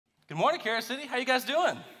Good morning, Kara City. How you guys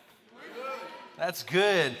doing? That's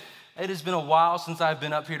good. It has been a while since I've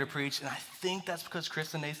been up here to preach, and I think that's because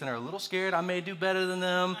Chris and Nathan are a little scared. I may do better than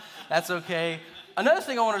them. That's okay. Another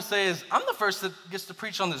thing I want to say is I'm the first that gets to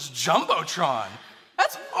preach on this Jumbotron.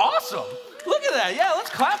 That's awesome. Look at that. Yeah, let's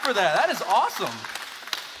clap for that. That is awesome.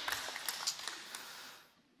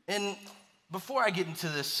 And before I get into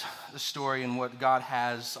this story and what God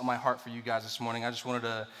has on my heart for you guys this morning, I just wanted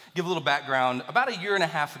to give a little background. About a year and a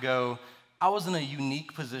half ago, I was in a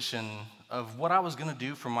unique position of what I was going to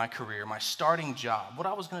do for my career, my starting job, what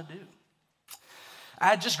I was going to do. I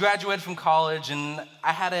had just graduated from college, and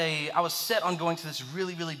I was set on going to this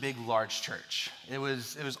really, really big, large church. It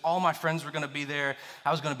was all my friends were going to be there.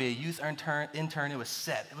 I was going to be a youth intern. It was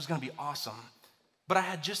set. It was going to be awesome. But I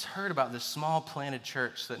had just heard about this small planted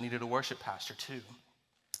church that needed a worship pastor too.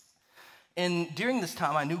 And during this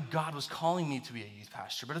time, I knew God was calling me to be a youth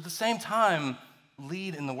pastor, but at the same time,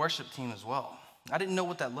 lead in the worship team as well. I didn't know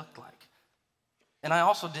what that looked like. And I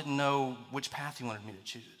also didn't know which path he wanted me to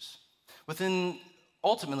choose.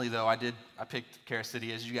 Ultimately though, I picked Kara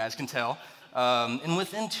City, as you guys can tell. And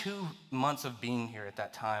within 2 months of being here at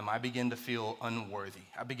that time, I began to feel unworthy.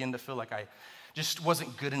 I began to feel like I just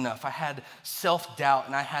wasn't good enough. I had self-doubt,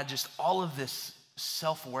 and I had just all of this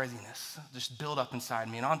self-worthiness just build up inside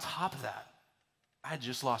me. And on top of that, I had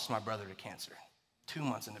just lost my brother to cancer 2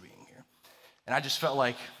 months into being here. And I just felt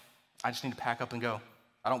like I just need to pack up and go.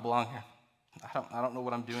 I don't belong here. I don't know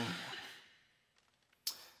what I'm doing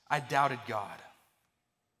here. I doubted God.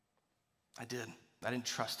 I did. I didn't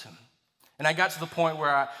trust him. And I got to the point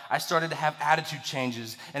where I started to have attitude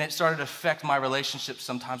changes, and it started to affect my relationships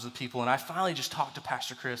sometimes with people. And I finally just talked to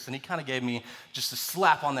Pastor Chris, and he kind of gave me just a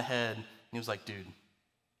slap on the head. And he was like, dude,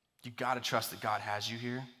 you got to trust that God has you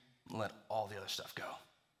here and let all the other stuff go.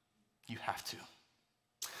 You have to.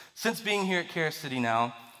 Since being here at Kara City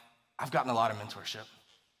now, I've gotten a lot of mentorship.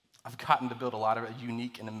 I've gotten to build a lot of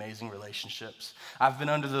unique and amazing relationships. I've been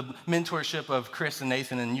under the mentorship of Chris and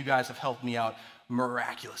Nathan, and you guys have helped me out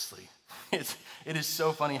miraculously. It is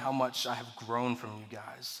so funny how much I have grown from you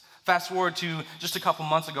guys. Fast forward to just a couple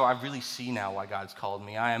months ago, I really see now why God's called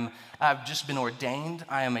me. I've just been ordained.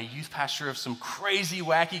 I am a youth pastor of some crazy,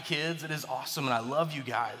 wacky kids. It is awesome, and I love you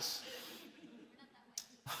guys.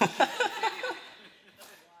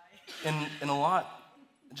 and a lot,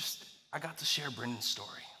 I got to share Brendan's story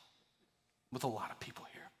with a lot of people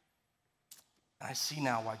here. And I see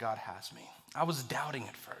now why God has me. I was doubting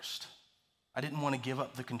at first. I didn't want to give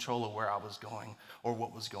up the control of where I was going or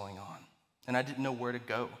what was going on. And I didn't know where to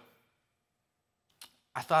go.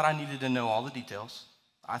 I thought I needed to know all the details.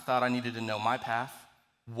 I thought I needed to know my path,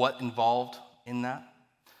 what involved in that.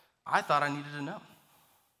 I thought I needed to know.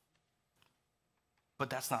 But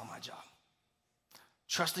that's not my job.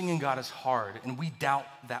 Trusting in God is hard, and we doubt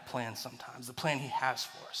that plan sometimes, the plan he has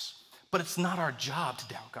for us. But it's not our job to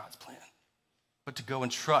doubt God's plan, but to go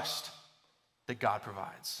and trust that God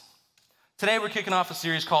provides. Today we're kicking off a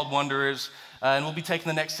series called Wanderers, and we'll be taking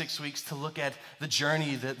the next 6 weeks to look at the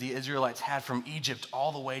journey that the Israelites had from Egypt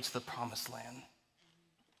all the way to the Promised Land.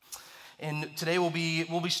 And today we'll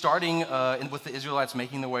be starting with the Israelites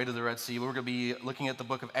making their way to the Red Sea. We're going to be looking at the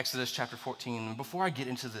book of Exodus chapter 14. And before I get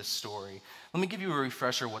into this story, let me give you a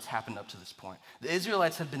refresher of what's happened up to this point. The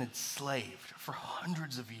Israelites had been enslaved for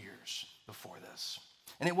hundreds of years before this.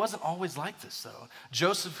 And it wasn't always like this, though.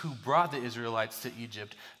 Joseph, who brought the Israelites to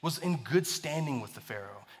Egypt, was in good standing with the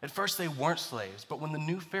Pharaoh. At first, they weren't slaves, but when the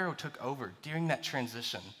new Pharaoh took over during that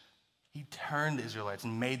transition, he turned the Israelites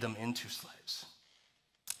and made them into slaves.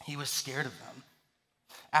 He was scared of them.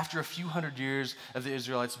 After a few hundred years of the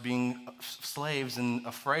Israelites being slaves and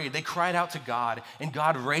afraid, they cried out to God, and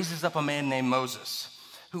God raises up a man named Moses,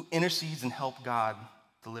 who intercedes and helps God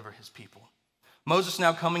deliver his people. Moses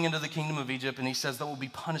now coming into the kingdom of Egypt, and he says there will be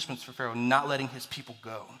punishments for Pharaoh not letting his people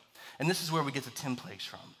go. And this is where we get the 10 plagues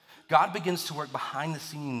from. God begins to work behind the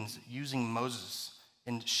scenes using Moses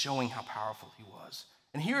and showing how powerful he was.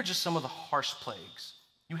 And here are just some of the harsh plagues.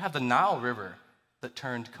 You have the Nile River that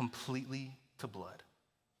turned completely to blood.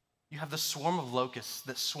 You have the swarm of locusts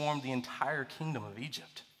that swarmed the entire kingdom of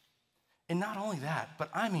Egypt. And not only that, but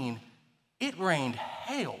it rained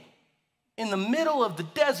hail. In the middle of the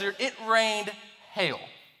desert, it rained hail.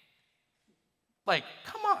 Like,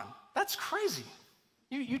 come on, that's crazy.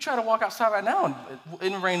 You try to walk outside right now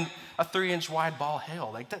and it rained a 3-inch wide ball of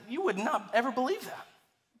hail. Like that, you would not ever believe that.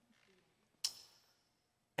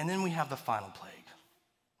 And then we have the final plague,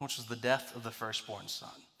 which was the death of the firstborn son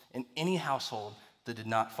in any household that did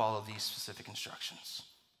not follow these specific instructions.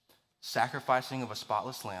 Sacrificing of a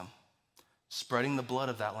spotless lamb, spreading the blood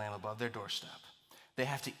of that lamb above their doorstep. They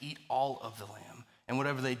have to eat all of the lamb and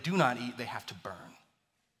whatever they do not eat, they have to burn.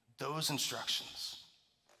 Those instructions.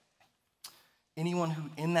 Anyone who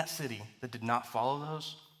in that city that did not follow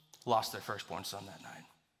those lost their firstborn son that night.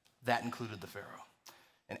 That included the Pharaoh.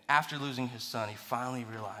 And after losing his son, he finally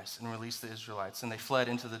realized and released the Israelites, and they fled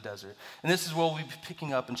into the desert. And this is what we'll be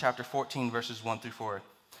picking up in chapter 14, verses 1 through 4.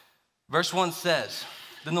 Verse 1 says,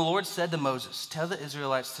 "Then the Lord said to Moses, tell the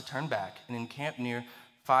Israelites to turn back and encamp near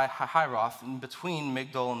Pi-hahiroth, in between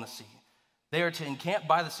Migdol and the sea. They are to encamp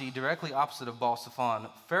by the sea directly opposite of Baal-Zephon.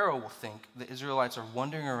 Pharaoh will think the Israelites are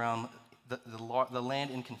wandering around the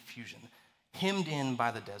land in confusion, hemmed in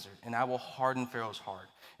by the desert, and I will harden Pharaoh's heart,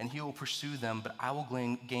 and he will pursue them, but I will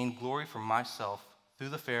gain glory for myself through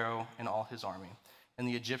the Pharaoh and all his army, and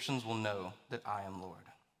the Egyptians will know that I am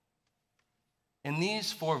Lord." In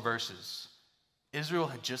these 4 verses, Israel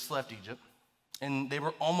had just left Egypt, and they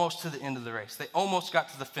were almost to the end of the race. They almost got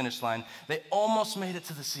to the finish line. They almost made it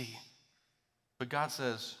to the sea. But God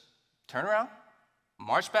says, turn around,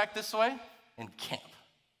 march back this way, and camp.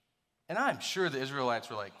 And I'm sure the Israelites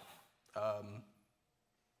were like,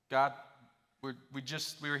 God, we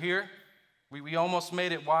were here. We almost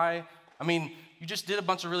made it. Why? I mean, you just did a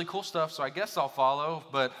bunch of really cool stuff, so I guess I'll follow,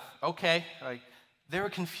 but okay. Like, they were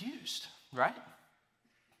confused, right?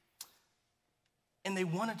 And they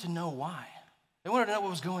wanted to know why. They wanted to know what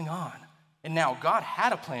was going on. And now God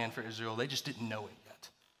had a plan for Israel. They just didn't know it yet.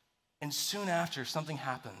 And soon after, something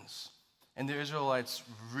happens. And the Israelites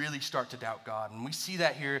really start to doubt God. And we see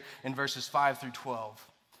that here in verses 5 through 12.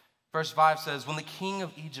 Verse 5 says, "When the king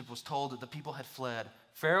of Egypt was told that the people had fled,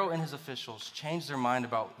 Pharaoh and his officials changed their mind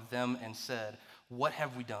about them and said, 'What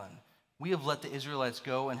have we done? We have let the Israelites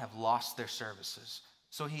go and have lost their services.'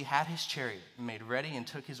 So he had his chariot made ready and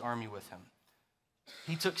took his army with him.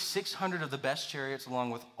 He took 600 of the best chariots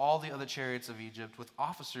along with all the other chariots of Egypt with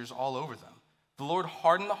officers all over them. The Lord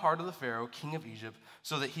hardened the heart of the Pharaoh, king of Egypt,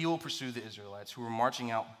 so that he will pursue the Israelites who were marching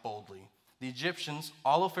out boldly. The Egyptians,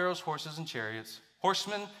 all of Pharaoh's horses and chariots,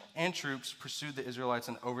 horsemen and troops pursued the Israelites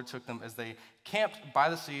and overtook them as they camped by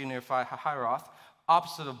the sea near Pi-hahiroth,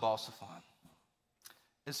 opposite of Baal-Zephon.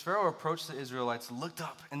 As Pharaoh approached, the Israelites looked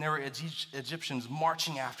up, and there were Egyptians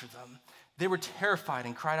marching after them. They were terrified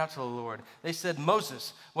and cried out to the Lord. They said,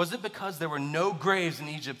 'Moses, was it because there were no graves in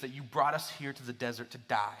Egypt that you brought us here to the desert to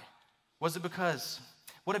die? Was it because,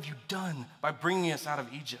 what have you done by bringing us out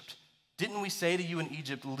of Egypt? Didn't we say to you in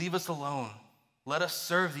Egypt, leave us alone, let us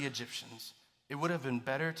serve the Egyptians? It would have been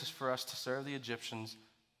better for us to serve the Egyptians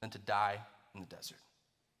than to die in the desert.'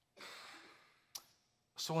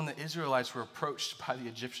 So when the Israelites were approached by the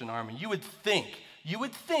Egyptian army, you would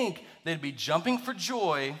think they'd be jumping for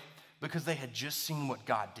joy because they had just seen what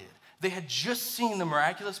God did. They had just seen the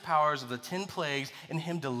miraculous powers of the 10 plagues and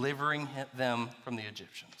him delivering them from the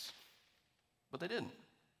Egyptians. But they didn't.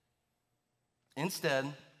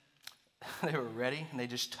 Instead, they were ready, and they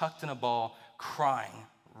just tucked in a ball, crying,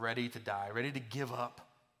 ready to die, ready to give up.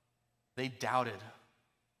 They doubted.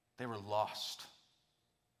 They were lost.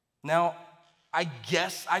 Now, I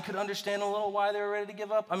guess I could understand a little why they were ready to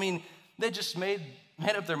give up. I mean, they just made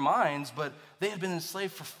up their minds, but they had been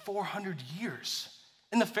enslaved for 400 years.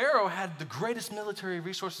 And the Pharaoh had the greatest military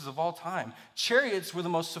resources of all time. Chariots were the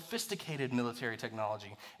most sophisticated military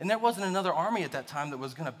technology, and there wasn't another army at that time that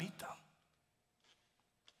was going to beat them.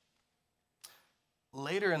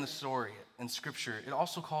 Later in the story, in Scripture, it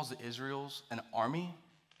also calls the Israels an army,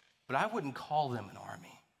 but I wouldn't call them an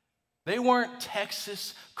army. They weren't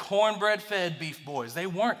Texas cornbread-fed beef boys. They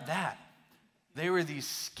weren't that. They were these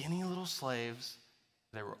skinny little slaves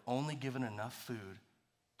that were only given enough food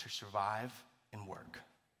to survive and work.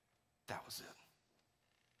 That was it.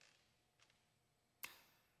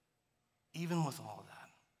 Even with all of that,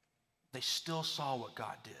 they still saw what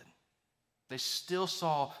God did. They still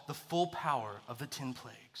saw the full power of the 10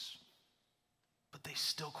 plagues. But they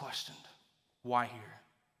still questioned, why here?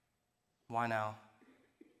 Why now?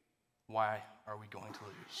 Why are we going to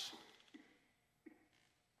lose?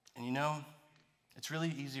 And you know, it's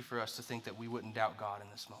really easy for us to think that we wouldn't doubt God in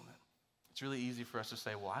this moment. It's really easy for us to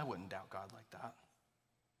say, well, I wouldn't doubt God like that.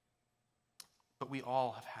 But we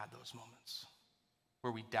all have had those moments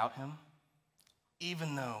where we doubt him,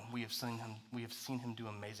 even though we have seen him do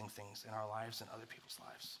amazing things in our lives and other people's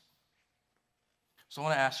lives. So I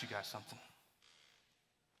want to ask you guys something.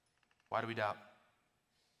 Why do we doubt?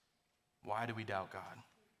 Why do we doubt God?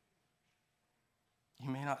 You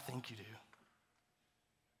may not think you do.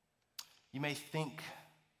 You may think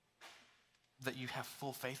that you have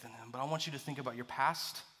full faith in him, but I want you to think about your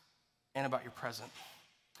past and about your present.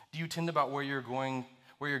 Do you tend about where you're going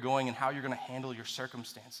and how you're going to handle your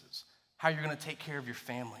circumstances, how you're going to take care of your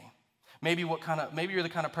family? Maybe you're the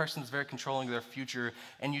kind of person that's very controlling of their future,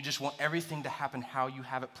 and you just want everything to happen how you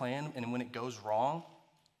have it planned, and when it goes wrong,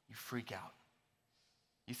 you freak out.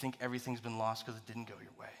 You think everything's been lost because it didn't go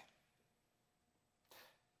your way.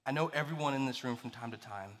 I know everyone in this room from time to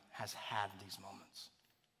time has had these moments.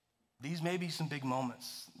 These may be some big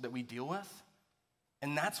moments that we deal with,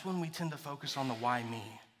 and that's when we tend to focus on the why me,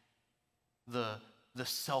 the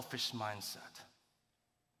selfish mindset.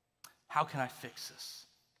 How can I fix this?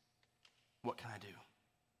 What can I do?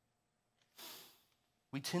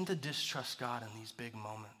 We tend to distrust God in these big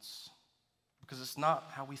moments because it's not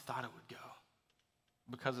how we thought it would go,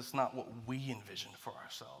 because it's not what we envisioned for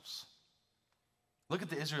ourselves. Look at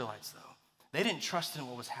the Israelites, though. They didn't trust in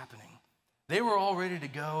what was happening. They were all ready to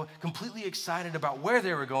go, completely excited about where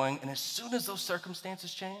they were going, and as soon as those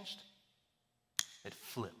circumstances changed, it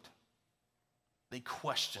flipped. They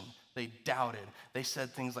questioned, they doubted, they said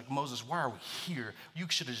things like, Moses, why are we here? You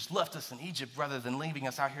should have just left us in Egypt rather than leaving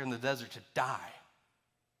us out here in the desert to die.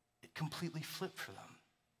 It completely flipped for them.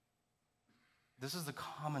 This is the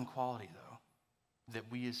common quality, though,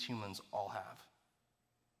 that we as humans all have.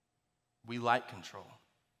 We like control.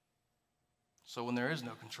 So when there is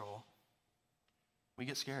no control, we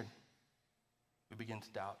get scared. We begin to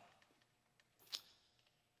doubt.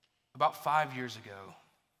 About 5 years ago,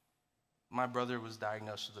 my brother was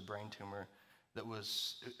diagnosed with a brain tumor that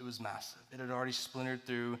was massive. It had already splintered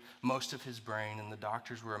through most of his brain, and the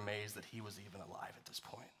doctors were amazed that he was even alive at this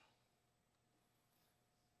point.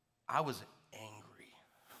 I was angry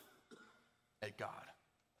at God.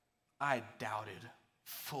 I doubted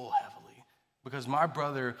full heavily because my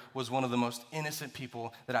brother was one of the most innocent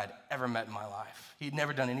people that I'd ever met in my life. He'd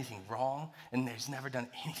never done anything wrong, and he's never done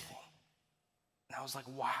anything. And I was like,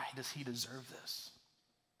 why does he deserve this?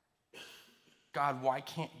 God, why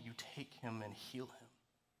can't you take him and heal him?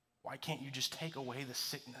 Why can't you just take away the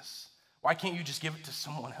sickness? Why can't you just give it to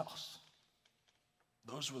someone else?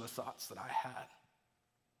 Those were the thoughts that I had.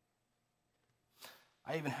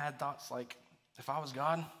 I even had thoughts like, if I was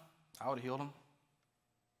God, I would have healed him.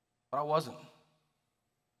 But I wasn't.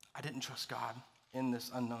 I didn't trust God in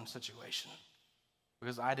this unknown situation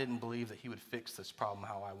because I didn't believe that he would fix this problem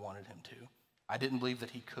how I wanted him to. I didn't believe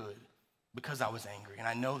that he could because I was angry, and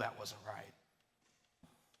I know that wasn't right.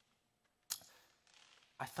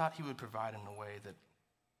 I thought he would provide in a way that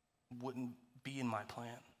wouldn't be in my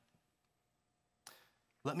plan.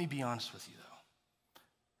 Let me be honest with you, though.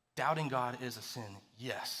 Doubting God is a sin,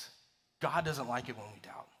 yes. God doesn't like it when we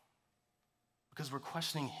doubt because we're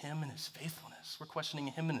questioning him and his faithfulness. We're questioning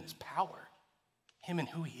him and his power, him and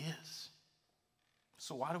who he is.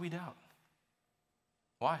 So why do we doubt?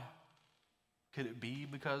 Why? Could it be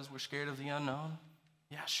because we're scared of the unknown?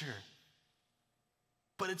 Yeah, sure.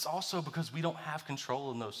 But it's also because we don't have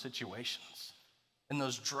control in those situations, in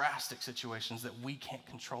those drastic situations that we can't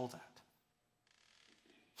control that.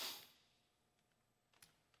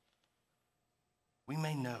 We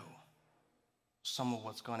may know some of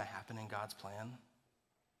what's going to happen in God's plan.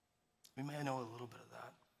 We may know a little bit of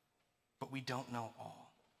that, but we don't know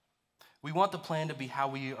all. We want the plan to be how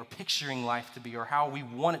we are picturing life to be or how we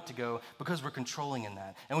want it to go because we're controlling in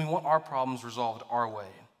that. And we want our problems resolved our way.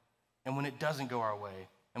 And when it doesn't go our way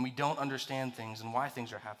and we don't understand things and why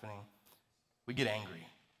things are happening, we get angry,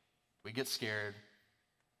 we get scared,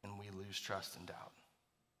 and we lose trust and doubt.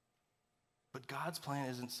 But God's plan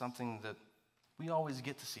isn't something that we always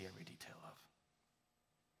get to see every detail of.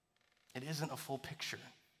 It isn't a full picture,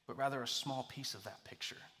 but rather a small piece of that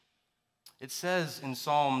picture. It says in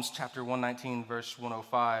Psalms chapter 119, verse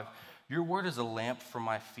 105, your word is a lamp for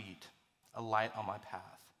my feet, a light on my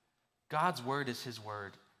path. God's word is his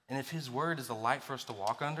word. And if his word is a light for us to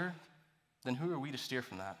walk under, then who are we to steer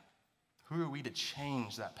from that? Who are we to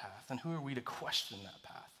change that path? And who are we to question that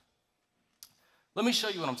path? Let me show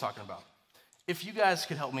you what I'm talking about. If you guys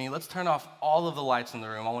could help me, let's turn off all of the lights in the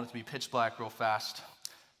room. I want it to be pitch black real fast.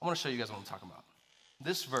 I want to show you guys what I'm talking about.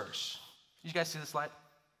 This verse, you guys see this light?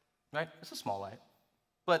 Right? It's a small light.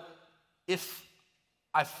 But if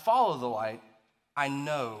I follow the light, I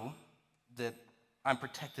know that I'm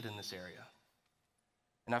protected in this area.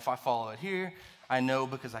 And if I follow it here, I know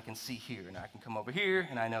because I can see here. And I can come over here,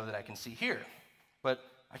 and I know that I can see here. But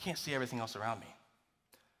I can't see everything else around me.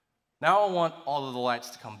 Now I want all of the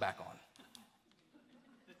lights to come back on.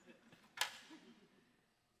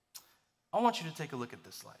 I want you to take a look at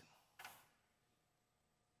this light.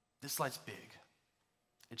 This light's big.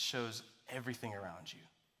 It shows everything around you.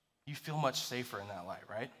 You feel much safer in that light,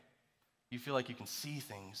 right? You feel like you can see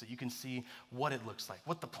things, that you can see what it looks like,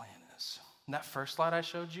 what the plan is. And that first light I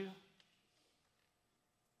showed you,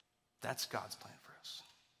 that's God's plan for us.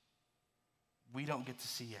 We don't get to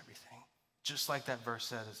see everything. Just like that verse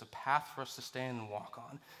said, it's a path for us to stand and walk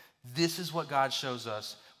on. This is what God shows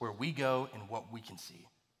us where we go and what we can see.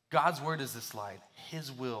 God's word is this light,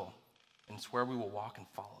 his will, and it's where we will walk and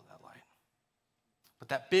follow that light. But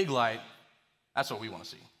that big light, that's what we want to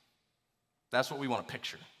see. That's what we want to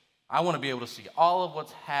picture. I want to be able to see all of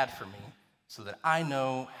what's had for me so that I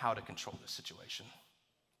know how to control this situation.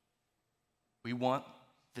 We want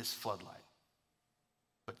this floodlight,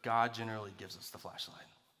 but God generally gives us the flashlight.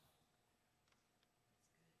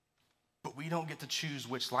 But we don't get to choose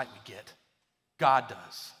which light we get. God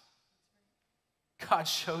does. God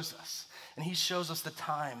shows us, and he shows us the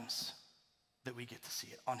times that we get to see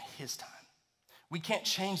it on his time. We can't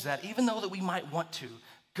change that, even though that we might want to.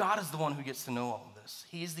 God is the one who gets to know all of this.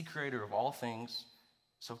 He is the creator of all things,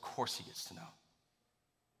 so of course he gets to know.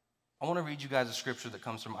 I want to read you guys a scripture that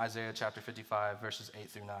comes from Isaiah chapter 55, verses 8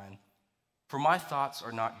 through 9. For my thoughts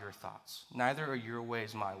are not your thoughts, neither are your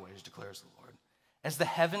ways my ways, declares the Lord. As the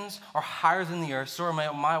heavens are higher than the earth, so are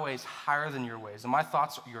my ways higher than your ways, and my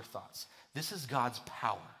thoughts are your thoughts. This is God's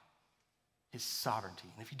power, his sovereignty.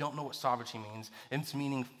 And if you don't know what sovereignty means, it's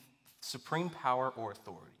meaning supreme power or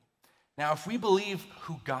authority. Now, if we believe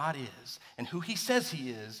who God is and who he says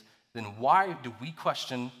he is, then why do we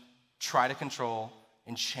question, try to control,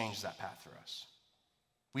 and change that path for us?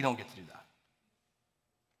 We don't get to do that.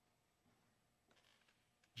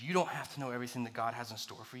 You don't have to know everything that God has in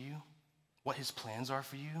store for you, what his plans are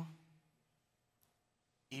for you,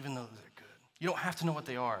 even though they're good. You don't have to know what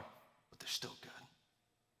they are, but they're still good.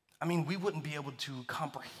 I mean, we wouldn't be able to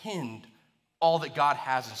comprehend all that God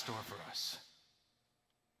has in store for us,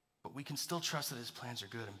 but we can still trust that his plans are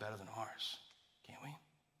good and better than ours, can't we?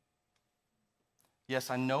 Yes,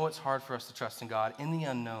 I know it's hard for us to trust in God in the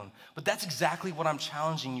unknown, but that's exactly what I'm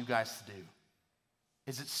challenging you guys to do.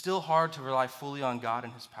 Is it still hard to rely fully on God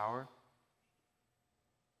and his power?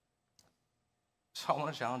 So I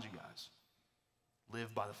want to challenge you guys.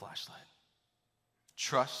 Live by the flashlight.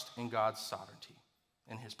 Trust in God's sovereignty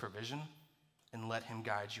and his provision, and let him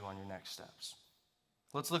guide you on your next steps.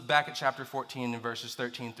 Let's look back at chapter 14 and verses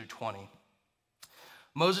 13 through 20.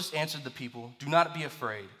 Moses answered the people, "Do not be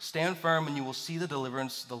afraid. Stand firm, and you will see the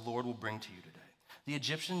deliverance the Lord will bring to you today. The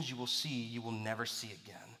Egyptians you will see, you will never see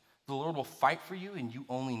again. The Lord will fight for you, and you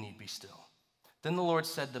only need be still." Then the Lord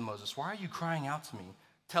said to Moses, "Why are you crying out to me?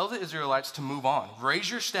 Tell the Israelites to move on. Raise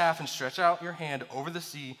your staff and stretch out your hand over the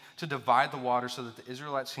sea to divide the water so that the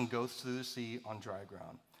Israelites can go through the sea on dry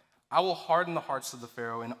ground. I will harden the hearts of the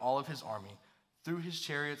Pharaoh and all of his army, through his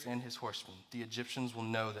chariots and his horsemen. The Egyptians will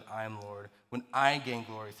know that I am Lord when I gain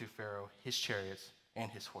glory through Pharaoh, his chariots, and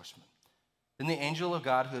his horsemen." Then the angel of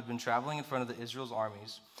God who had been traveling in front of the Israel's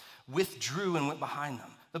armies withdrew and went behind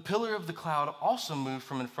them. The pillar of the cloud also moved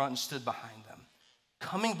from in front and stood behind them,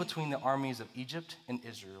 coming between the armies of Egypt and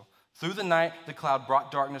Israel. Through the night, the cloud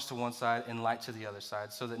brought darkness to one side and light to the other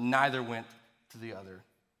side, so that neither went to the other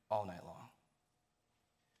all night long.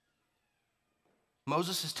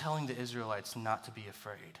 Moses is telling the Israelites not to be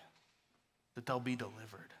afraid, that they'll be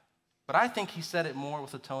delivered. But I think he said it more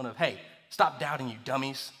with a tone of, "Hey, stop doubting, you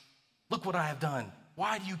dummies. Look what I have done.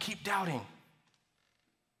 Why do you keep doubting?"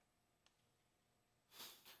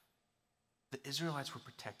 The Israelites were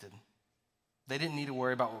protected. They didn't need to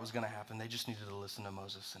worry about what was going to happen. They just needed to listen to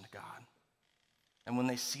Moses and to God. And when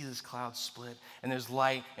they see this cloud split and there's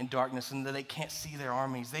light and darkness and they can't see their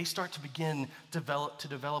armies, they start to begin to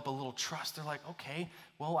develop a little trust. They're like, okay,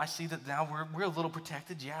 well, I see that now we're a little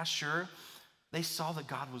protected. Yeah, sure. They saw that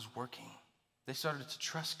God was working. They started to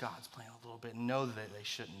trust God's plan a little bit and know that they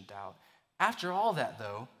shouldn't doubt. After all that,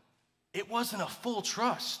 though, it wasn't a full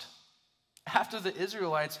trust. After the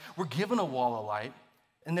Israelites were given a wall of light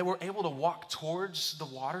and they were able to walk towards the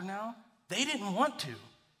water now, they didn't want to.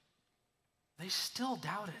 They still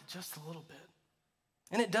doubted just a little bit.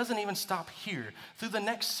 And it doesn't even stop here. Through the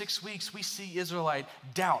next 6 weeks, we see Israelite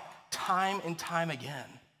doubt time and time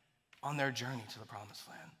again on their journey to the promised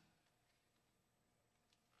land.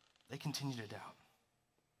 They continue to doubt.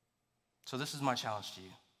 So this is my challenge to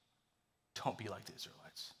you. Don't be like the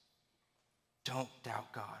Israelites. Don't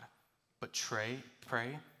doubt God, but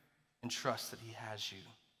pray and trust that he has you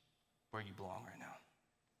where you belong right now.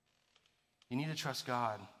 You need to trust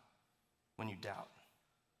God when you doubt,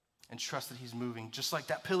 and trust that he's moving, just like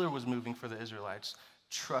that pillar was moving for the Israelites.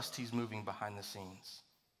 Trust he's moving behind the scenes.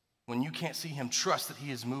 When you can't see him, trust that he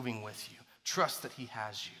is moving with you. Trust that he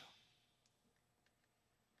has you.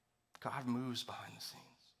 God moves behind the scenes.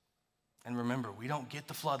 And remember, we don't get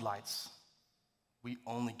the floodlights. We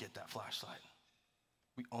only get that flashlight.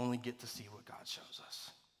 We only get to see what God shows us.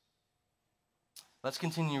 Let's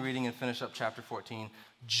continue reading and finish up chapter 14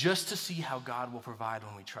 just to see how God will provide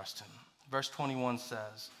when we trust him. Verse 21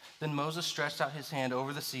 says, "Then Moses stretched out his hand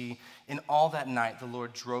over the sea, and all that night the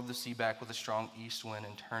Lord drove the sea back with a strong east wind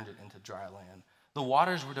and turned it into dry land. The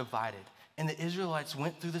waters were divided, and the Israelites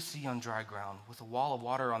went through the sea on dry ground, with a wall of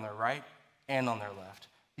water on their right and on their left.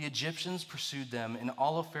 The Egyptians pursued them, and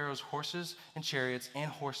all of Pharaoh's horses and chariots and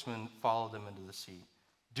horsemen followed them into the sea.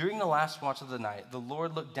 During the last watch of the night, the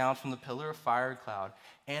Lord looked down from the pillar of fire and cloud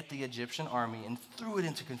at the Egyptian army and threw it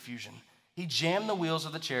into confusion. He jammed the wheels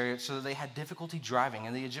of the chariots so that they had difficulty driving,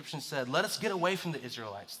 and the Egyptians said, 'Let us get away from the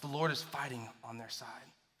Israelites. The Lord is fighting on their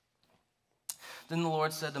side.' Then the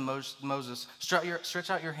Lord said to Moses, 'Stretch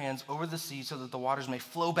out your hands over the sea so that the waters may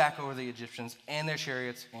flow back over the Egyptians and their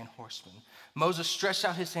chariots and horsemen.' Moses stretched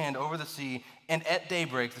out his hand over the sea, and at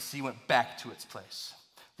daybreak the sea went back to its place.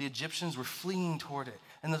 The Egyptians were fleeing toward it,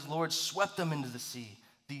 and the Lord swept them into the sea.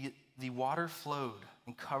 The water flowed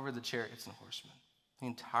and covered the chariots and horsemen. The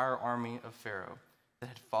entire army of Pharaoh that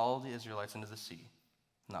had followed the Israelites into the sea,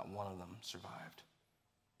 not one of them survived.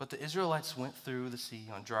 But the Israelites went through the sea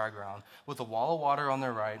on dry ground with a wall of water on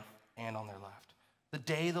their right and on their left. The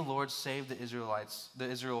day the Lord saved the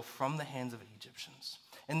Israel from the hands of the Egyptians.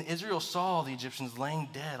 And Israel saw the Egyptians laying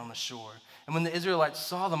dead on the shore. And when the Israelites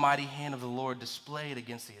saw the mighty hand of the Lord displayed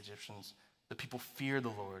against the Egyptians, the people feared the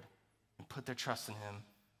Lord and put their trust in him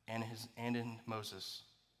and in Moses,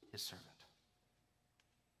 his servant."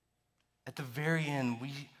 At the very end,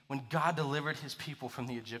 when God delivered his people from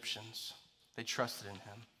the Egyptians, they trusted in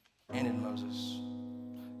him and in Moses.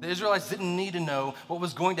 The Israelites didn't need to know what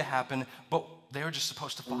was going to happen, but they were just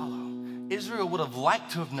supposed to follow. Israel would have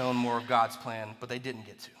liked to have known more of God's plan, but they didn't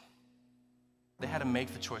get to. They had to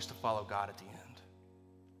make the choice to follow God at the end.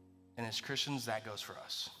 And as Christians, that goes for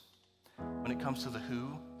us. When it comes to the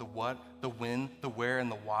who, the what, the when, the where,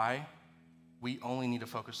 and the why, we only need to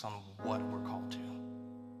focus on what we're called to.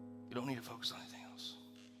 We don't need to focus on anything else.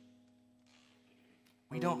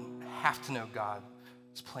 We don't have to know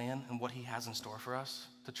God's plan and what he has in store for us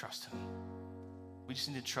to trust him. We just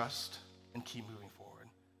need to trust and keep moving forward.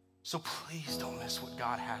 So please don't miss what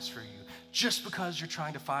God has for you just because you're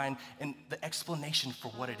trying to find the explanation for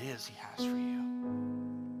what it is he has for you.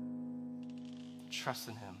 Trust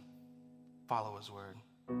in him. Follow his word.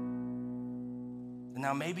 And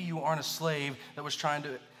now maybe you aren't a slave that was trying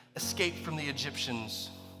to escape from the Egyptians.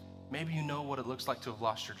 Maybe you know what it looks like to have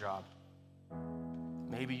lost your job.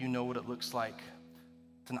 Maybe you know what it looks like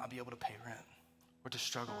to not be able to pay rent or to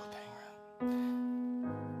struggle with paying rent.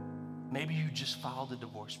 Maybe you just filed the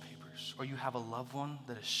divorce papers, or you have a loved one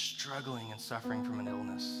that is struggling and suffering from an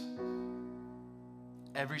illness.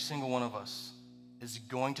 Every single one of us is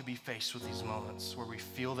going to be faced with these moments where we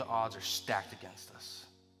feel the odds are stacked against us.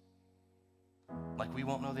 Like we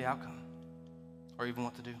won't know the outcome or even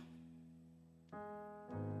what to do.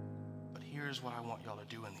 But here's what I want y'all to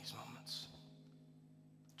do in these moments.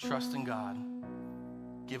 Trust in God,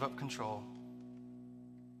 give up control,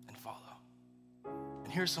 and follow.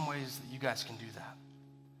 And here's some ways that you guys can do that.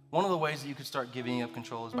 One of the ways that you could start giving up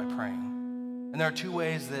control is by praying. And there are two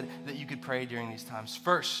ways that you could pray during these times.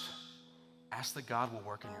 First, ask that God will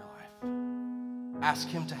work in your life. Ask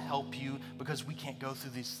him to help you because we can't go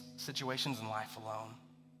through these situations in life alone.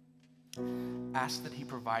 Ask that he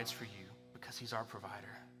provides for you because he's our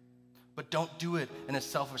provider. But don't do it in a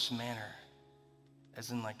selfish manner.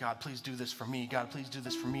 As in like, God, please do this for me. God, please do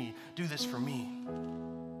this for me. Do this for me.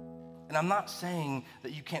 And I'm not saying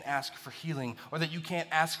that you can't ask for healing or that you can't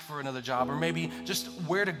ask for another job or maybe just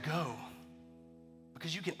where to go.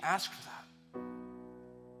 Because you can ask for that.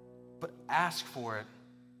 But ask for it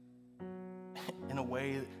in a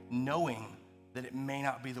way knowing that it may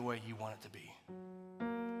not be the way you want it to be.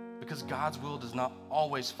 Because God's will does not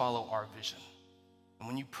always follow our vision. And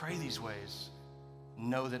when you pray these ways,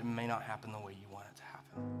 know that it may not happen the way you want it to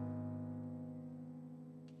happen.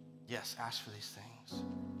 Yes, ask for these things,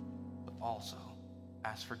 but also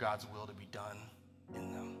ask for God's will to be done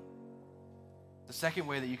in them. The second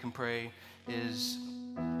way that you can pray is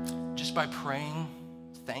just by praying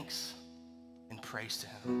thanks and praise to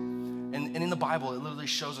him. And in the Bible, it literally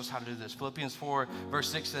shows us how to do this. Philippians 4, verse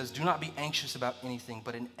 6 says, "Do not be anxious about anything,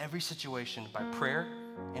 but in every situation, by prayer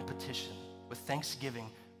and petition, with thanksgiving,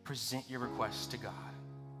 present your requests to God."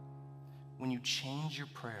 When you change your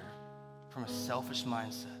prayer from a selfish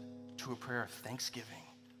mindset to a prayer of thanksgiving,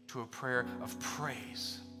 to a prayer of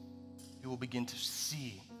praise, you will begin to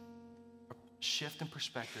see a shift in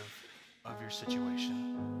perspective of your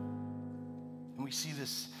situation. And we see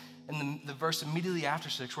this in the verse immediately after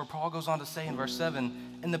 6, where Paul goes on to say in verse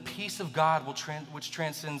 7, "And the peace of God, which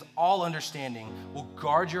transcends all understanding, will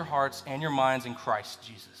guard your hearts and your minds in Christ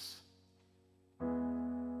Jesus."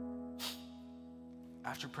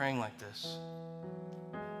 after praying like this,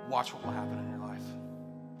 watch what will happen in your life.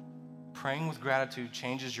 Praying with gratitude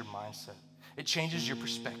changes your mindset. It changes your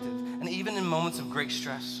perspective. And even in moments of great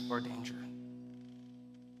stress or danger,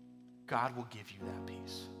 God will give you that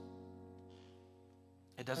peace.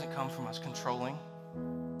 It doesn't come from us controlling.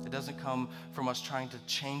 It doesn't come from us trying to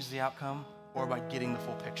change the outcome or by getting the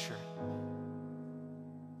full picture.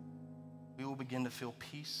 We will begin to feel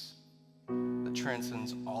peace that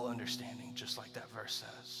transcends all understanding, just like that verse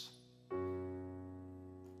says.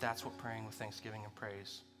 That's what praying with thanksgiving and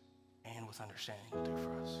praise and with understanding will do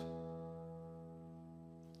for us.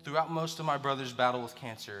 Throughout most of my brother's battle with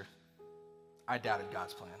cancer, I doubted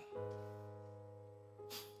God's plan.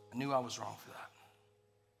 I knew I was wrong for that.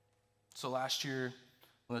 So last year,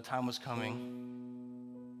 when the time was coming,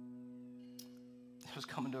 it was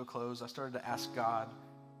coming to a close, I started to ask God,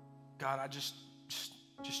 I just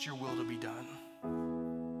your will to be done.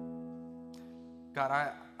 God,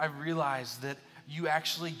 I realized that you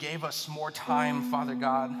actually gave us more time, Father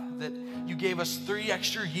God, that you gave us 3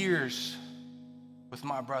 extra years with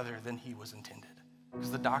my brother than he was intended, because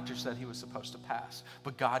the doctor said he was supposed to pass,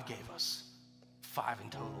 but God gave us 5 in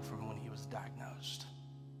total from when he was diagnosed.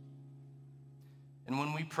 And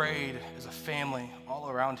when we prayed as a family all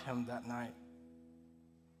around him that night,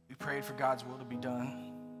 we prayed for God's will to be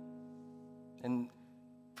done and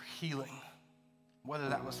for healing, whether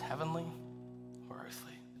that was heavenly or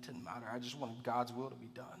earthly. It didn't matter. I just wanted God's will to be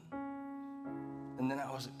done. And then I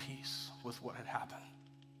was at peace with what had happened.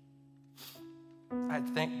 I had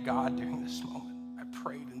thanked God during this moment. I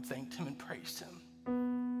prayed and thanked him and praised him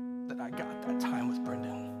that I got that time with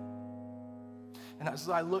Brendan. And as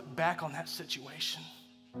I look back on that situation,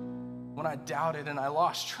 when I doubted and I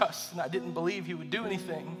lost trust and I didn't believe he would do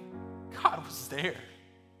anything, God was there.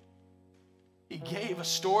 He gave a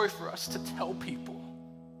story for us to tell people.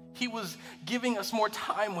 He was giving us more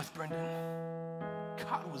time with Brendan.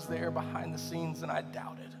 God was there behind the scenes and I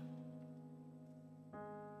doubted.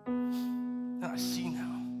 And I see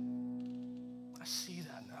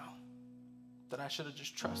that now, that I should have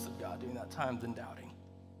just trusted God during that time than doubting.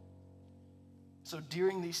 So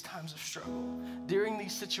during these times of struggle, during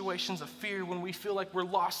these situations of fear, when we feel like we're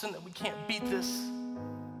lost and that we can't beat this,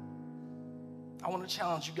 I want to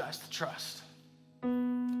challenge you guys to trust.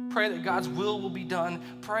 Pray that God's will be done.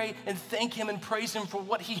 Pray and thank him and praise him for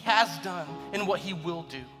what he has done and what he will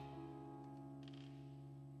do.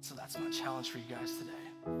 So that's my challenge for you guys today.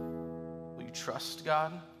 Will you trust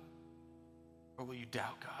God or will you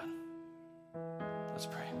doubt God? Let's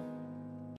pray.